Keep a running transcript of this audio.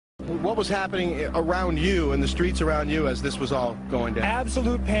What was happening around you in the streets around you as this was all going down?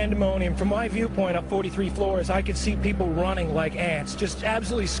 Absolute pandemonium. From my viewpoint up 43 floors, I could see people running like ants, just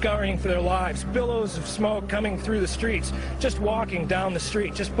absolutely scurrying for their lives. Billows of smoke coming through the streets, just walking down the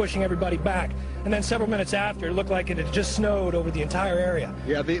street, just pushing everybody back. And then several minutes after, it looked like it had just snowed over the entire area.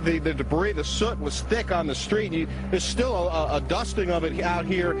 Yeah, the debris, the soot was thick on the street. There's still a dusting of it out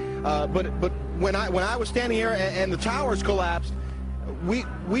here. But when I was standing here and the towers collapsed,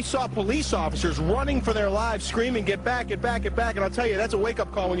 we saw police officers running for their lives, screaming, "Get back, get back, get back!" And I'll tell you, that's a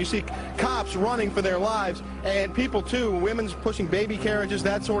wake-up call when you see cops running for their lives, and people too, women's pushing baby carriages,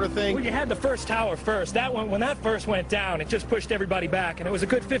 that sort of thing. Well, you had the first tower first. That one, when that first went down, it just pushed everybody back, and it was a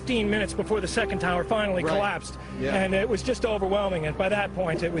good 15 minutes before the second tower finally collapsed. Yeah. And it was just overwhelming, and by that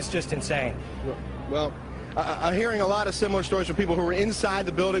point, it was just insane. Well, I'm hearing a lot of similar stories from people who were inside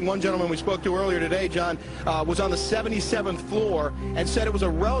the building. One gentleman we spoke to earlier today, John, was on the 77th floor and said it was a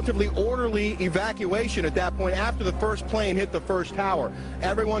relatively orderly evacuation at that point after the first plane hit the first tower.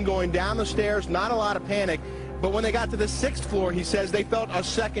 Everyone going down the stairs, not a lot of panic. But when they got to the 6th floor, he says they felt a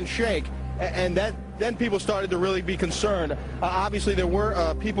second shake. And then people started to really be concerned. Obviously, there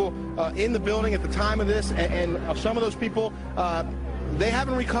were people in the building at the time of this, and some of those people, they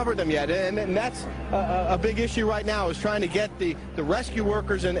haven't recovered them yet, and that's a big issue right now, is trying to get the rescue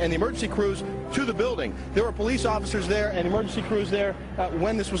workers and the emergency crews to the building. There were police officers there and emergency crews there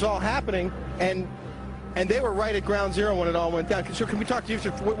when this was all happening, and they were right at ground zero when it all went down. So can we talk to you?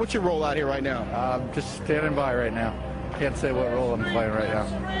 What's your role out here right now? I'm just standing by right now. Can't say what role I'm playing right now.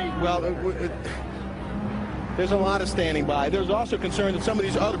 Well, there's a lot of standing by. There's also concern that some of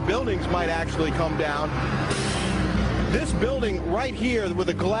these other buildings might actually come down. This building right here with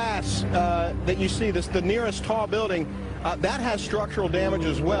the glass that you see, the nearest tall building, that has structural damage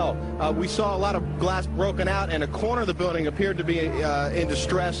as well. We saw a lot of glass broken out, and a corner of the building appeared to be in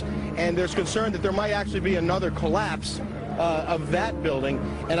distress, and there's concern that there might actually be another collapse of that building.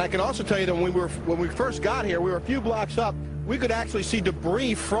 And I can also tell you that when we first got here, we were a few blocks up. We could actually see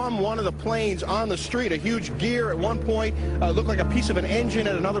debris from one of the planes on the street, a huge gear at one point, looked like a piece of an engine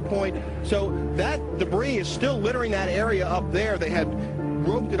at another point. So that debris is still littering that area up there. They had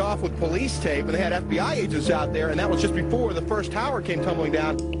roped it off with police tape, and they had FBI agents out there, and that was just before the first tower came tumbling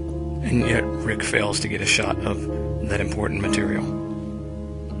down. And yet Rick fails to get a shot of that important material.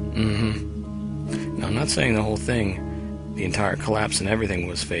 Now, I'm not saying the whole thing, the entire collapse and everything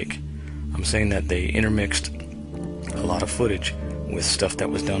was fake. I'm saying that they intermixed a lot of footage with stuff that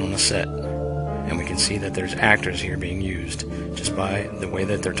was done on a set, and we can see that there's actors here being used just by the way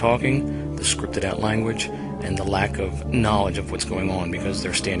that they're talking, the scripted out language, and the lack of knowledge of what's going on, because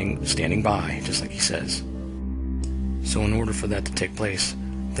they're standing by, just like he says. So in order for that to take place,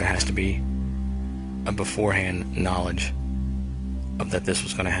 there has to be a beforehand knowledge of that this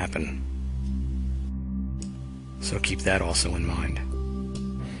was going to happen. So keep that also in mind.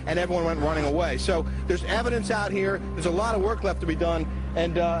 And everyone went running away. So there's evidence out here. There's a lot of work left to be done.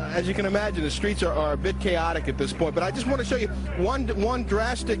 And as you can imagine, the streets are a bit chaotic at this point. But I just want to show you one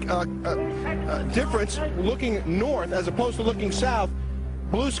drastic difference looking north as opposed to looking south.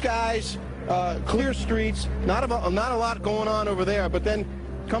 Blue skies, clear streets, not a lot going on over there. But then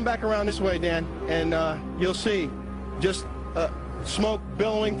come back around this way, Dan, and you'll see just smoke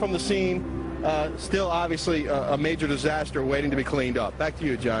billowing from the scene. Still, obviously, a major disaster waiting to be cleaned up. Back to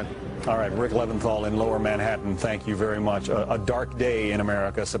you, John. All right, Rick Leventhal in Lower Manhattan, thank you very much. A dark day in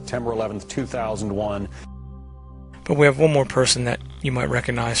America, September 11th, 2001. But we have one more person that you might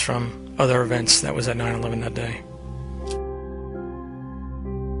recognize from other events that was at 9/11 that day.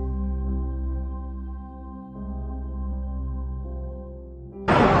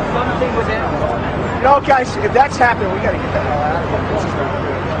 You know, guys, if that's happening, we got to get the hell out of here.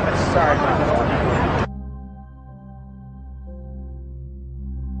 Sorry about that.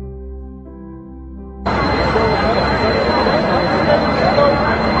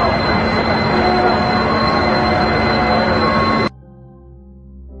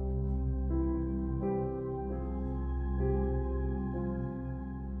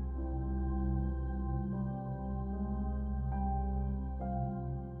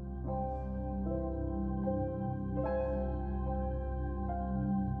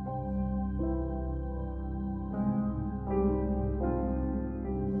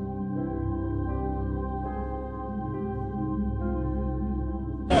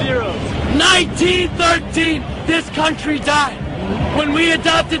 Zeros. 1913, this country died when we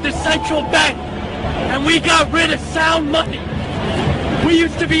adopted the central bank and we got rid of sound money. We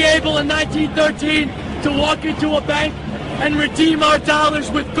used to be able in 1913 to walk into a bank and redeem our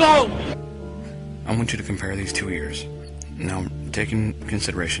dollars with gold. I want you to compare these 2 years. Now, take in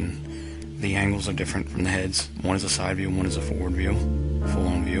consideration the angles are different from the heads. One is a side view, one is a forward view,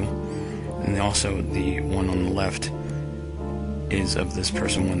 full-on view. And also the one on the left is of this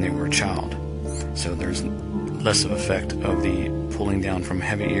person when they were a child. So there's less of effect of the pulling down from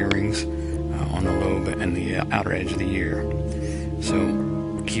heavy earrings on the lobe and the outer edge of the ear.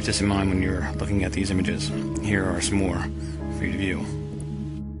 So keep this in mind when you're looking at these images. Here are some more for you to view.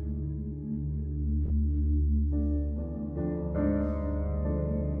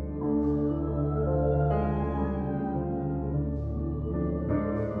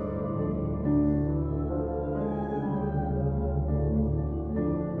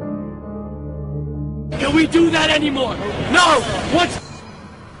 Can we do that anymore? No! What's...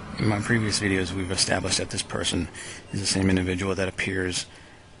 In my previous videos, we've established that this person is the same individual that appears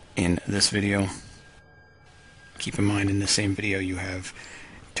in this video. Keep in mind, in the same video you have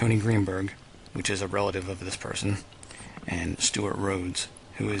Tony Greenberg, which is a relative of this person, and Stuart Rhodes,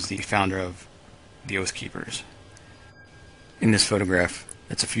 who is the founder of the Oath Keepers. In this photograph,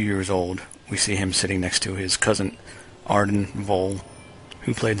 that's a few years old, we see him sitting next to his cousin Arden Vole,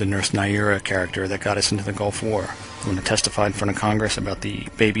 who played the Nurse Naira character that got us into the Gulf War, when it testified in front of Congress about the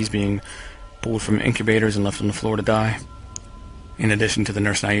babies being pulled from incubators and left on the floor to die. In addition to the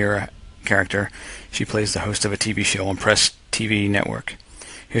Nurse Naira character, she plays the host of a TV show on Press TV Network.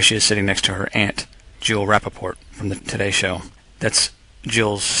 Here she is sitting next to her aunt, Jill Rappaport, from the Today Show. That's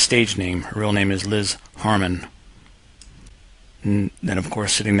Jill's stage name. Her real name is Liz Harmon. And then, of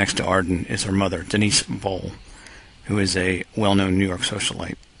course, sitting next to Arden is her mother, Denise Vole, who is a well-known New York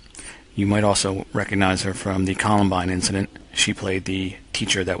socialite. You might also recognize her from the Columbine incident. She played the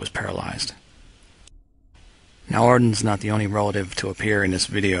teacher that was paralyzed. Now, Arden's not the only relative to appear in this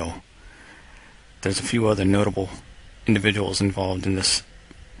video. There's a few other notable individuals involved in this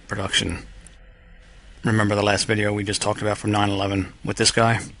production. Remember the last video we just talked about from 9/11 with this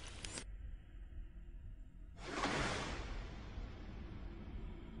guy?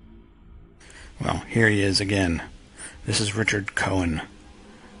 Well, here he is again. This is Richard Cohen.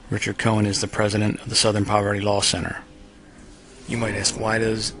 Richard Cohen is the president of the Southern Poverty Law Center. You might ask, why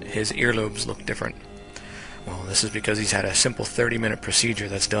does his earlobes look different? Well, this is because he's had a simple 30-minute procedure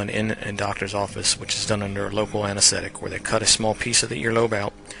that's done in a doctor's office, which is done under a local anesthetic, where they cut a small piece of the earlobe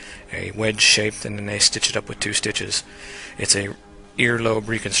out, a wedge-shaped, and then they stitch it up with 2 stitches. It's a earlobe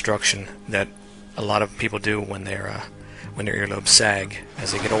reconstruction that a lot of people do when their earlobes sag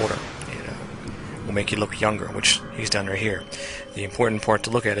as they get older. Will make you look younger, which he's done right here. The important part to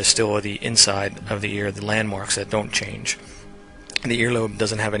look at is still the inside of the ear, the landmarks that don't change. The earlobe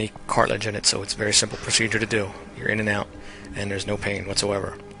doesn't have any cartilage in it, so it's a very simple procedure to do. You're in and out, and there's no pain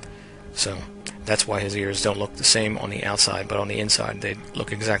whatsoever. So that's why his ears don't look the same on the outside, but on the inside they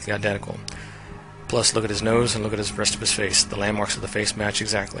look exactly identical. Plus, look at his nose and look at the rest of his face. The landmarks of the face match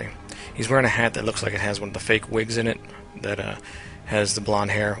exactly. He's wearing a hat that looks like it has one of the fake wigs in it that has the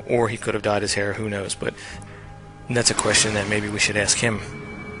blonde hair, or he could have dyed his hair, who knows, but that's a question that maybe we should ask him.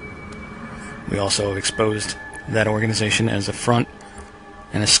 We also have exposed that organization as a front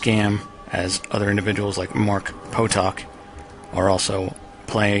and a scam, as other individuals like Mark Potok are also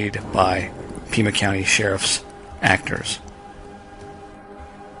played by Pima County Sheriff's actors.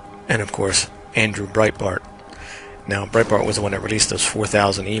 And of course, Andrew Breitbart. Now, Breitbart was the one that released those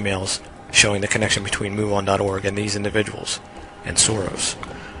 4,000 emails showing the connection between MoveOn.org and these individuals and Soros.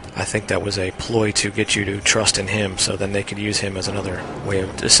 I think that was a ploy to get you to trust in him, so then they could use him as another way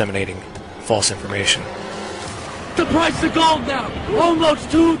of disseminating false information. The price of gold now, almost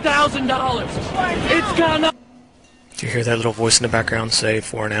 $2,000. It's gone up. Do you hear that little voice in the background say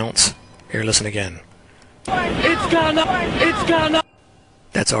for an ounce? Here, listen again. It's gone up. It's gone up.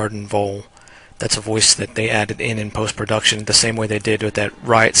 That's Arden Vole. That's a voice that they added in post-production, the same way they did with that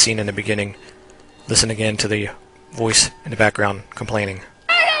riot scene in the beginning. Listen again to the voice in the background complaining.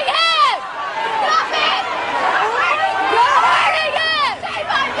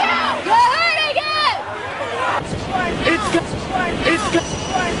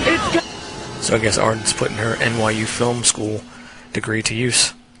 So I guess Arden's putting her NYU Film School degree to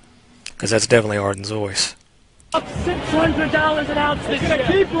use, because that's definitely Arden's voice. Up $600 an ounce this year. It's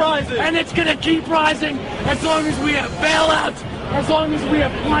gonna keep rising. And it's gonna keep rising as long as we have bailouts, as long as we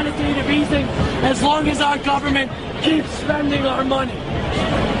have quantitative easing, as long as our government keeps spending our money.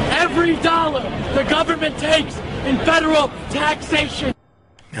 Every dollar the government takes in federal taxation.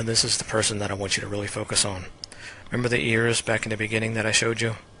 Now this is the person that I want you to really focus on. Remember the ears back in the beginning that I showed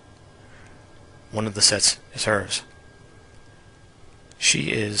you? One of the sets is hers.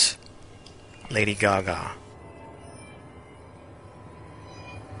 She is Lady Gaga.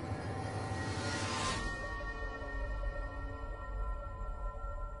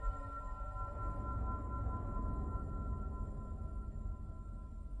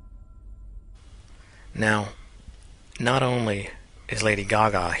 Now, not only is Lady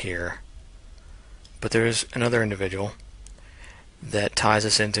Gaga here, but there's another individual that ties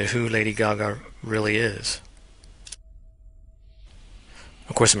us into who Lady Gaga really is.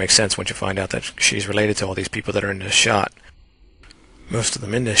 Of course, it makes sense once you find out that she's related to all these people that are in this shot. Most of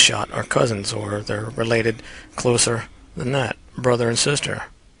them in this shot are cousins, or they're related closer than that, brother and sister.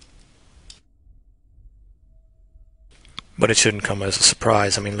 But it shouldn't come as a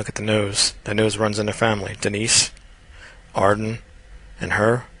surprise. I mean, look at the nose. That nose runs in the family. Denise, Arden, and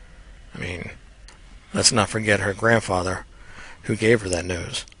her. I mean, let's not forget her grandfather, who gave her that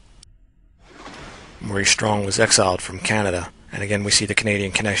nose. Maurice Strong was exiled from Canada, and again we see the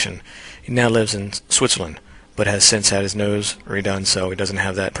Canadian connection. He now lives in Switzerland, but has since had his nose redone so he doesn't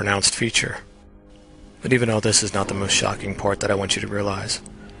have that pronounced feature. But even though this is not the most shocking part that I want you to realize,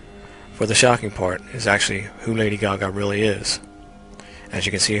 for the shocking part is actually who Lady Gaga really is. As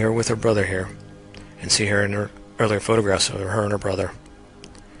you can see her with her brother here, and see her in her earlier photographs of her and her brother,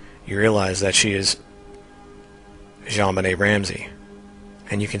 you realize that she is JonBenet Ramsey.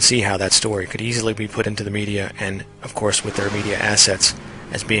 And you can see how that story could easily be put into the media, and of course with their media assets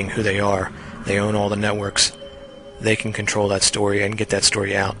as being who they are, they own all the networks, they can control that story and get that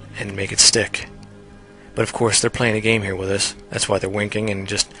story out and make it stick. But of course they're playing a game here with us. That's why they're winking and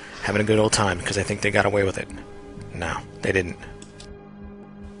just having a good old time, because they think they got away with it. No, they didn't.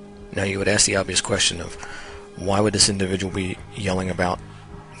 Now you would ask the obvious question of, why would this individual be yelling about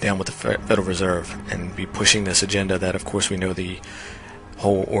down with the Federal Reserve and be pushing this agenda that of course we know the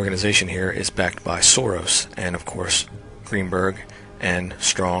whole organization here is backed by Soros, and of course Greenberg and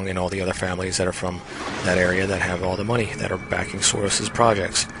Strong and all the other families that are from that area that have all the money that are backing Soros's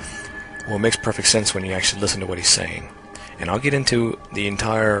projects. Well, it makes perfect sense when you actually listen to what he's saying. And I'll get into the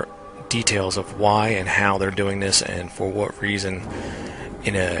entire details of why and how they're doing this and for what reason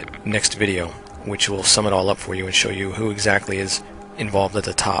in a next video, which will sum it all up for you and show you who exactly is involved at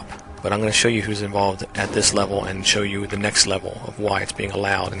the top. But I'm going to show you who's involved at this level and show you the next level of why it's being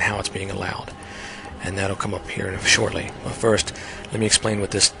allowed and how it's being allowed. And that'll come up here shortly. But first, let me explain what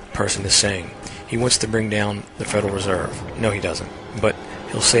this person is saying. He wants to bring down the Federal Reserve. No, he doesn't. But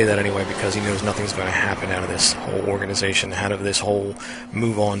he'll say that anyway because he knows nothing's going to happen out of this whole organization, out of this whole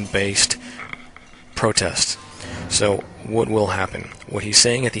move-on-based protest. So what will happen? What he's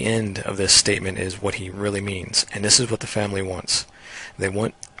saying at the end of this statement is what he really means. And this is what the family wants. They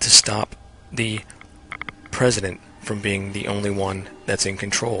want to stop the president from being the only one that's in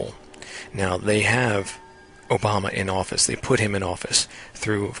control. Now, they have Obama in office. They put him in office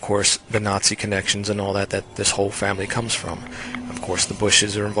through, of course, the Nazi connections and all that this whole family comes from. Of course, the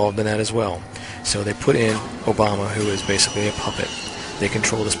Bushes are involved in that as well. So they put in Obama, who is basically a puppet. They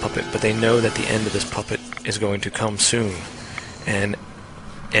control this puppet, but they know that the end of this puppet is going to come soon. And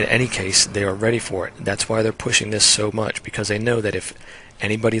in any case, they are ready for it. That's why they're pushing this so much, because they know that if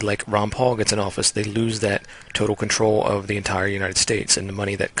anybody like Ron Paul gets in office, they lose that total control of the entire United States and the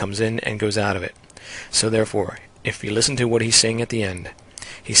money that comes in and goes out of it. So therefore, if you listen to what he's saying at the end,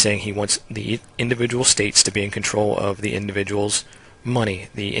 he's saying he wants the individual states to be in control of the individual's money,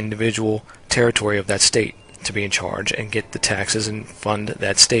 the individual territory of that state to be in charge and get the taxes and fund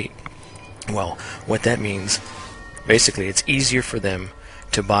that state. Well, what that means, basically, it's easier for them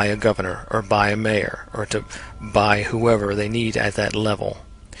to buy a governor or buy a mayor or to buy whoever they need at that level.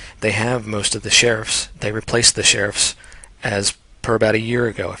 They have most of the sheriffs. They replaced the sheriffs as per about a year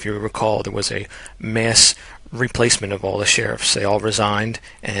ago. If you recall, there was a mass replacement of all the sheriffs. They all resigned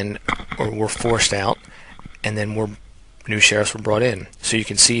and or were forced out, and then new sheriffs were brought in. So you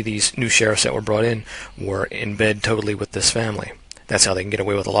can see these new sheriffs that were brought in were in bed totally with this family. That's how they can get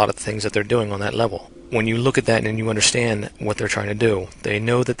away with a lot of the things that they're doing on that level. When you look at that and you understand what they're trying to do, they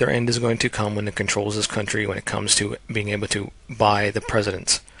know that their end is going to come when it controls this country, when it comes to being able to buy the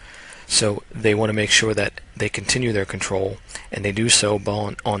presidents. So they want to make sure that they continue their control, and they do so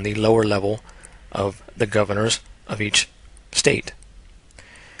on the lower level of the governors of each state.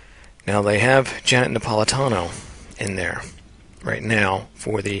 Now they have Janet Napolitano in there right now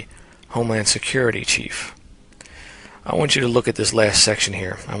for the Homeland Security Chief. I want you to look at this last section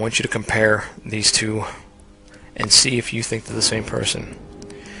here. I want you to compare these two and see if you think they're the same person,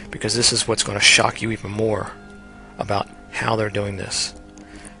 because this is what's going to shock you even more about how they're doing this.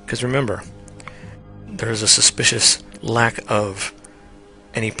 Because remember, there's a suspicious lack of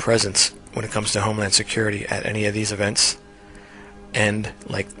any presence when it comes to Homeland Security at any of these events, and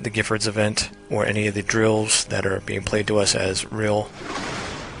like the Giffords event or any of the drills that are being played to us as real,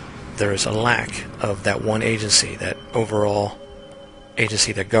 there's a lack of that one agency, that overall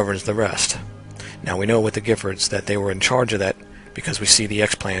agency that governs the rest. Now we know with the Giffords that they were in charge of that because we see the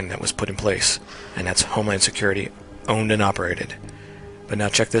X plan that was put in place, and that's Homeland Security owned and operated. But now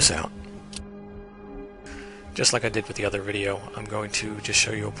check this out. Just like I did with the other video, I'm going to just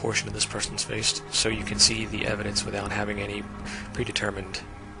show you a portion of this person's face so you can see the evidence without having any predetermined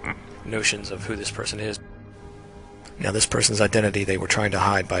notions of who this person is. Now, this person's identity they were trying to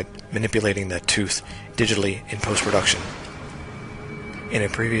hide by manipulating that tooth digitally in post-production. In a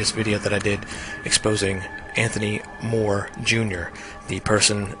previous video that I did exposing Anthony Moore Jr., the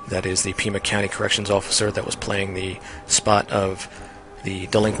person that is the Pima County Corrections Officer that was playing the spot of the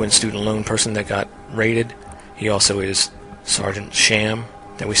delinquent student loan person that got raided. He also is Sergeant Sham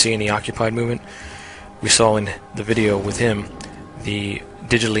that we see in the Occupy movement. We saw in the video with him the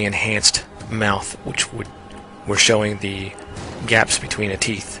digitally enhanced mouth, which were showing the gaps between the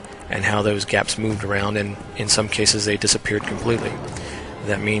teeth and how those gaps moved around, and in some cases they disappeared completely.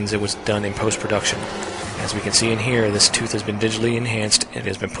 That means it was done in post-production. As we can see in here, this tooth has been digitally enhanced and it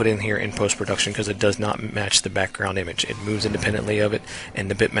has been put in here in post-production because it does not match the background image. It moves independently of it, and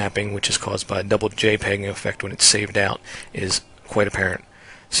the bit mapping, which is caused by a double JPEG effect when it's saved out, is quite apparent.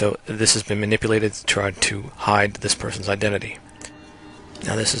 So this has been manipulated to try to hide this person's identity.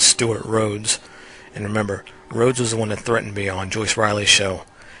 Now this is Stuart Rhodes, and remember, Rhodes was the one that threatened me on Joyce Riley's show.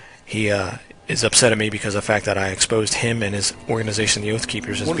 He is upset at me because of the fact that I exposed him and his organization, the Oath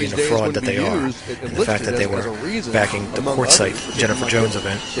Keepers, as being the fraud that they are, and the fact that they were backing the Quartzsite Jennifer Jones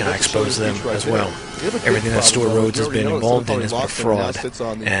event, and I exposed them as well. Everything that Stuart Rhodes has been involved in has been fraud,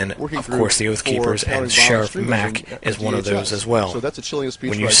 and of course the Oath Keepers and Sheriff Mack is one of those as well.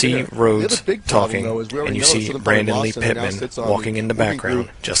 When you see Rhodes talking and you see Brandon Lee Pittman walking in the background,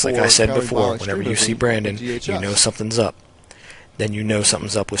 just like I said before, whenever you see Brandon, you know something's up. Then you know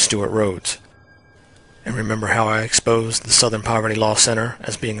something's up with Stuart Rhodes. And remember how I exposed the Southern Poverty Law Center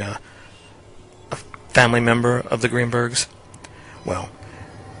as being a family member of the Greenbergs? Well,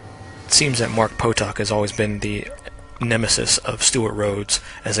 it seems that Mark Potok has always been the nemesis of Stuart Rhodes,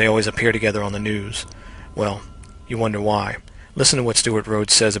 as they always appear together on the news. Well, you wonder why. Listen to what Stuart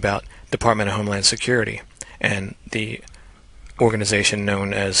Rhodes says about Department of Homeland Security and the organization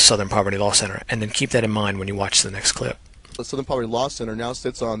known as Southern Poverty Law Center, and then keep that in mind when you watch the next clip. The Southern Poverty Law Center now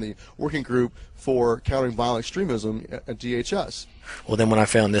sits on the Working Group for Countering Violent Extremism at DHS. Well, then when I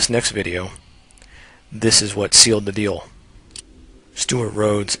found this next video, this is what sealed the deal. Stuart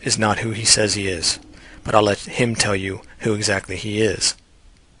Rhodes is not who he says he is, but I'll let him tell you who exactly he is.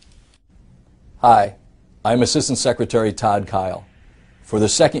 Hi, I'm Assistant Secretary Todd Kyle. For the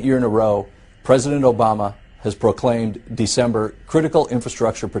second year in a row, President Obama has proclaimed December Critical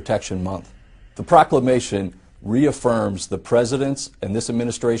Infrastructure Protection Month. The proclamation reaffirms the President's and this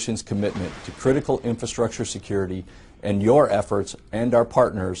administration's commitment to critical infrastructure security and your efforts and our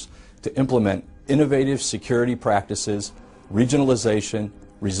partners to implement innovative security practices, regionalization,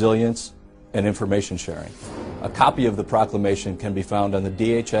 resilience, and information sharing. A copy of the proclamation can be found on the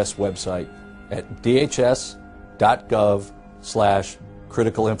DHS website at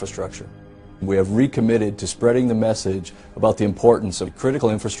dhs.gov/critical infrastructure. We have recommitted to spreading the message about the importance of critical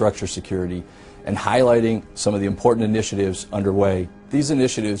infrastructure security and highlighting some of the important initiatives underway. These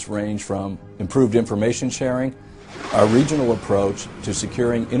initiatives range from improved information sharing, our regional approach to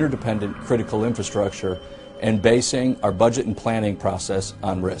securing interdependent critical infrastructure, and basing our budget and planning process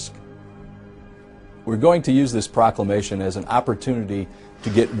on risk. We're going to use this proclamation as an opportunity to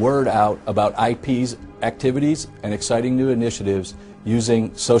get word out about IP's activities and exciting new initiatives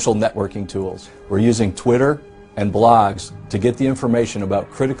using social networking tools. We're using Twitter and blogs to get the information about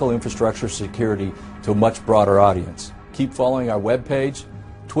critical infrastructure security to a much broader audience. Keep following our webpage,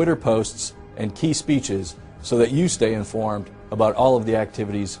 Twitter posts, and key speeches so that you stay informed about all of the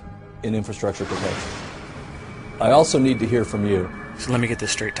activities in infrastructure protection. I also need to hear from you. So let me get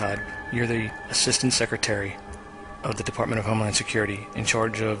this straight, Todd. You're the Assistant Secretary of the Department of Homeland Security in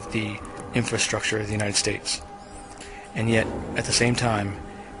charge of the infrastructure of the United States. And yet, at the same time,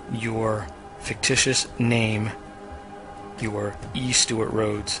 your fictitious name, your E. Stuart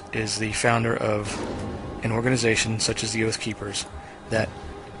Rhodes, is the founder of an organization such as the Oath Keepers that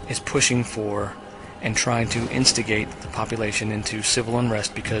is pushing for and trying to instigate the population into civil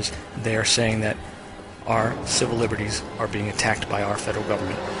unrest because they are saying that our civil liberties are being attacked by our federal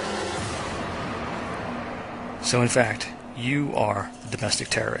government. So in fact, you are the domestic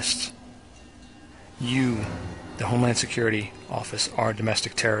terrorists. You, the Homeland Security Office, are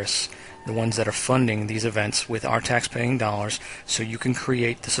domestic terrorists, the ones that are funding these events with our tax-paying dollars so you can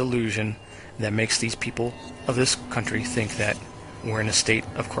create this illusion that makes these people of this country think that we're in a state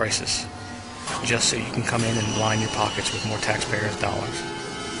of crisis, just so you can come in and line your pockets with more taxpayers' dollars.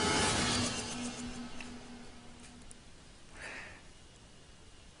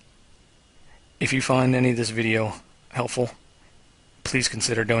 If you find any of this video helpful, please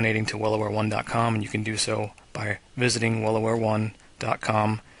consider donating to WellAware1.com, and you can do so by visiting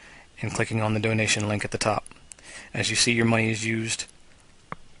WellAware1.com and clicking on the donation link at the top. As you see, your money is used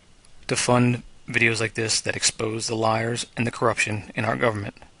to fund videos like this that expose the liars and the corruption in our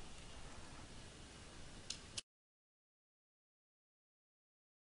government.